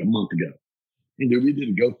like a month ago. And we did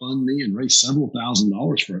a GoFundMe and raised several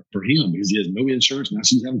 $1,000s for him because he has no insurance. Now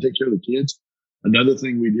she's having to take care of the kids. Another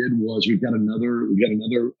thing we did was we got another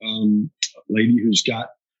lady who's got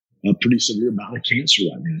a pretty severe bout of cancer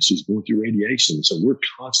right now. She's going through radiation. So we're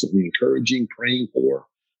constantly encouraging, praying for her.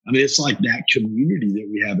 I mean, it's like that community that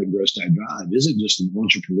we have at Grow Stack Drive isn't just an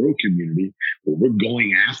entrepreneurial community where we're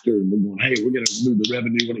going after and we're going, hey, we're going to move the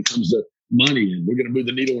revenue when it comes to money, and we're going to move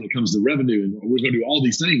the needle when it comes to revenue, and we're going to do all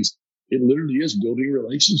these things. It literally is building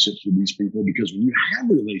relationships with these people, because when you have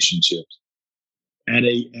relationships at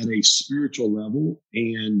a spiritual level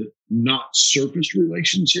and not surface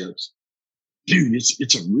relationships, dude,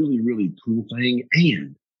 it's a really, really cool thing.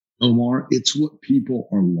 And Omar, it's what people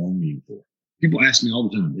are longing for. People ask me all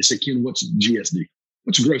the time. They say, Ken, what's GSD?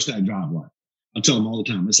 What's Grow Stack Drive like? I tell them all the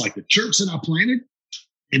time. It's like the church that I planted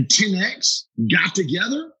and 10X got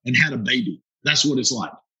together and had a baby. That's what it's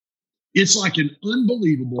like. It's like an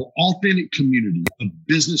unbelievable, authentic community of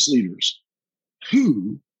business leaders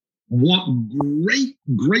who want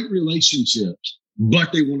great relationships,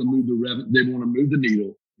 but they want to move they want to move the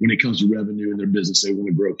needle when it comes to revenue in their business. They want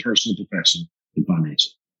to grow personal, professional, and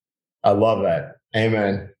financial. I love that.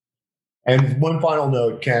 Amen. And one final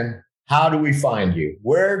note, Ken, how do we find you?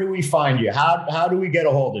 Where do we find you? How do we get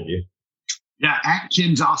a hold of you? Yeah, at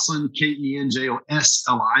Ken Joslin,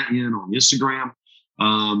 KenJoslin on Instagram,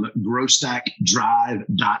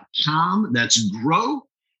 growstackdrive.com. That's grow,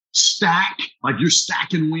 stack, like you're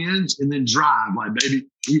stacking wins, and then drive, like baby,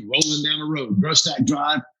 we rolling down the road.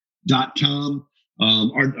 growstackdrive.com.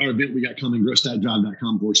 Our event we got coming,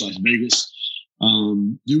 growstackdrive.com/Vegas.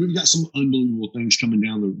 Dude, we've got some unbelievable things coming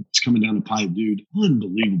down the pipe, dude.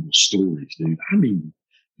 Unbelievable stories, dude. I mean,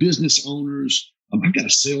 business owners. I've got a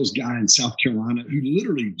sales guy in South Carolina who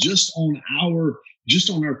literally just on our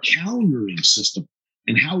calendaring system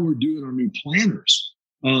and how we're doing our new planners.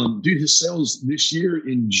 Dude, his sales this year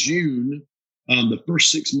in June, the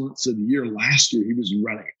first 6 months of the year last year, he was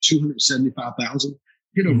right at 275,000.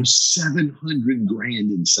 Hit over 700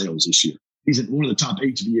 grand in sales this year. He's one of the top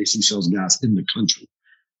HVAC sales guys in the country,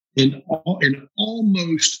 and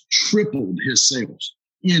almost tripled his sales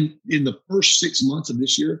in the first 6 months of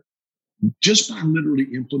this year, just by literally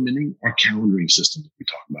implementing our calendaring system that we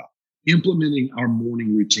talk about, implementing our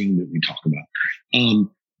morning routine that we talk about,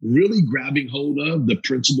 really grabbing hold of the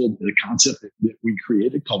principle, the concept that we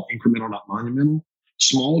created called incremental, not monumental,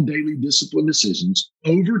 small daily discipline decisions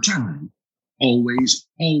over time, always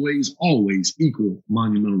equal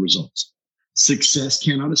monumental results. Success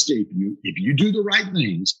cannot escape you if you do the right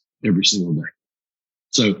things every single day.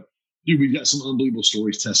 So, dude, we've got some unbelievable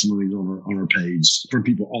stories, testimonies on our page from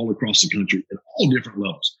people all across the country at all different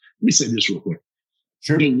levels. Let me say this real quick.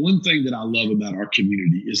 Sure. The one thing that I love about our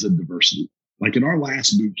community is the diversity. Like in our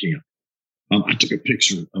last boot camp, I took a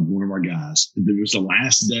picture of one of our guys. It was the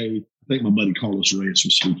last day. I think my buddy Carlos Reyes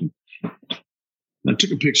was speaking. I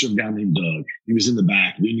took a picture of a guy named Doug. He was in the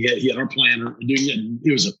back. Dude, he had our planner. Dude,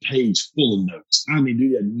 it was a page full of notes. I mean,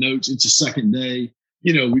 dude, he had notes. It's the second day.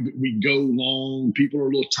 You know, we go long. People are a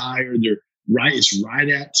little tired. It's right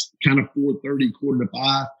at kind of 4:30,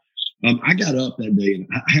 4:45. I got up that day and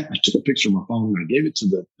I took a picture of my phone and I gave it to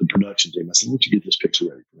the production team. I said, "Why don't you get this picture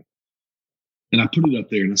ready for me?" And I put it up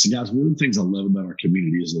there and I said, "Guys, one of the things I love about our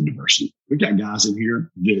community is the diversity. We've got guys in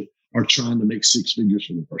here that are trying to make six figures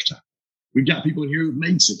for the first time. We've got people in here who've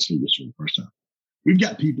made six figures for the first time. We've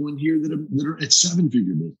got people in here that are at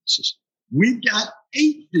seven-figure businesses. We've got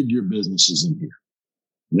 8-figure businesses in here.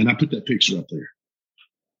 And then I put that picture up there.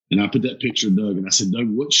 And I put that picture of Doug, and I said, Doug,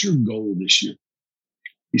 what's your goal this year?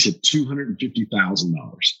 He said,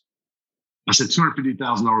 $250,000. I said,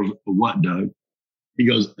 $250,000 for what, Doug? He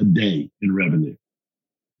goes, a day in revenue.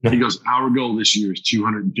 He goes, our goal this year is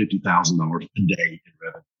 $250,000 a day in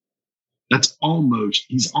revenue.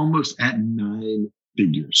 He's almost at 9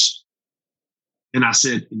 figures. And I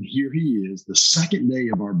said, and here he is, the second day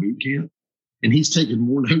of our boot camp, and he's taken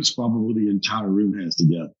more notes probably the entire room has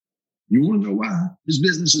together. You want to know why? His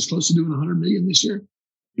business is close to doing 100 million this year?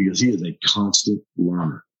 Because he is a constant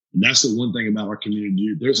learner. And that's the one thing about our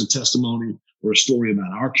community. There's a testimony or a story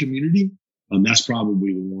about our community, and that's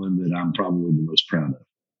probably the one that I'm probably the most proud of.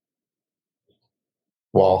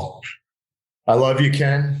 Well, I love you,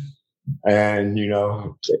 Ken. And,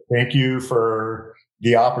 thank you for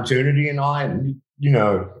the opportunity and all. And,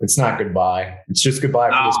 it's not goodbye. It's just goodbye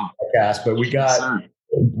for this podcast. But we got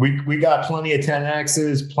we got plenty of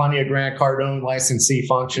 10Xs, plenty of Grant Cardone licensee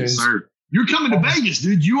functions. Yes, sir. You're coming to Vegas,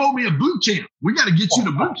 dude. You owe me a boot camp. We got to get you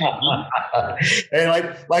to boot camp. And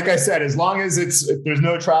like I said, as long as there's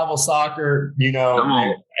no travel soccer,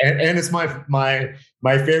 and it's my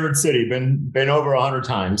favorite city. Been over 100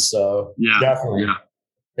 times, so yeah, definitely. Yeah.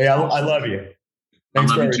 Hey, I love you.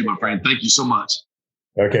 Thanks, I love you too, my friend. Thank you so much.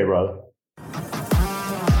 Okay, brother.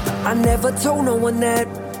 I never told no one that.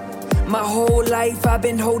 My whole life I've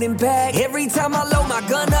been holding back. Every time I load my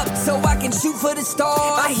gun up so I can shoot for the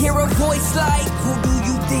stars, I hear a voice like, who do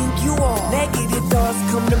you think you are? Negative thoughts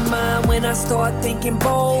come to mind when I start thinking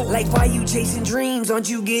bold. Like, why you chasing dreams? Aren't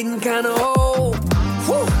you getting kind of old?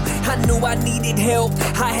 Whew. I knew I needed help.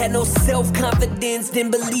 I had no self-confidence,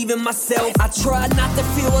 didn't believe in myself. I tried not to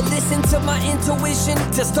feel or listen to my intuition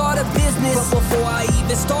to start a business. But before I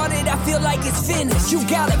even started, I feel like it's finished. You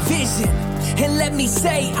got a vision. And let me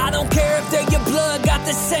say, I don't care if they're your blood, got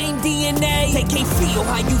the same DNA. They can't feel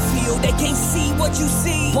how you feel, they can't see what you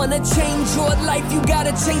see. Wanna change your life, you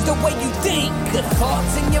gotta change the way you think. Good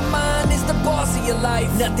thoughts in your mind is the boss of your life.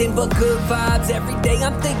 Nothing but good vibes, every day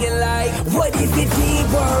I'm thinking like, what if it did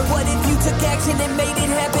work? What if you took action and made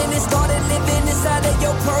it happen and started living inside of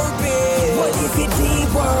your purpose? What if it did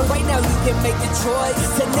work? Right now you can make the choice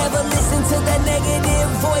to never listen to that negative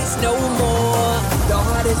voice no more. The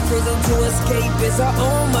hardest prison to escape is our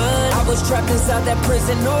own mind. I was trapped inside that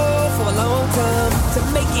prison for a long time. To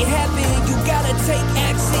make it happen, you gotta take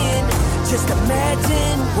action. Just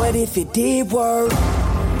imagine, what if it did work?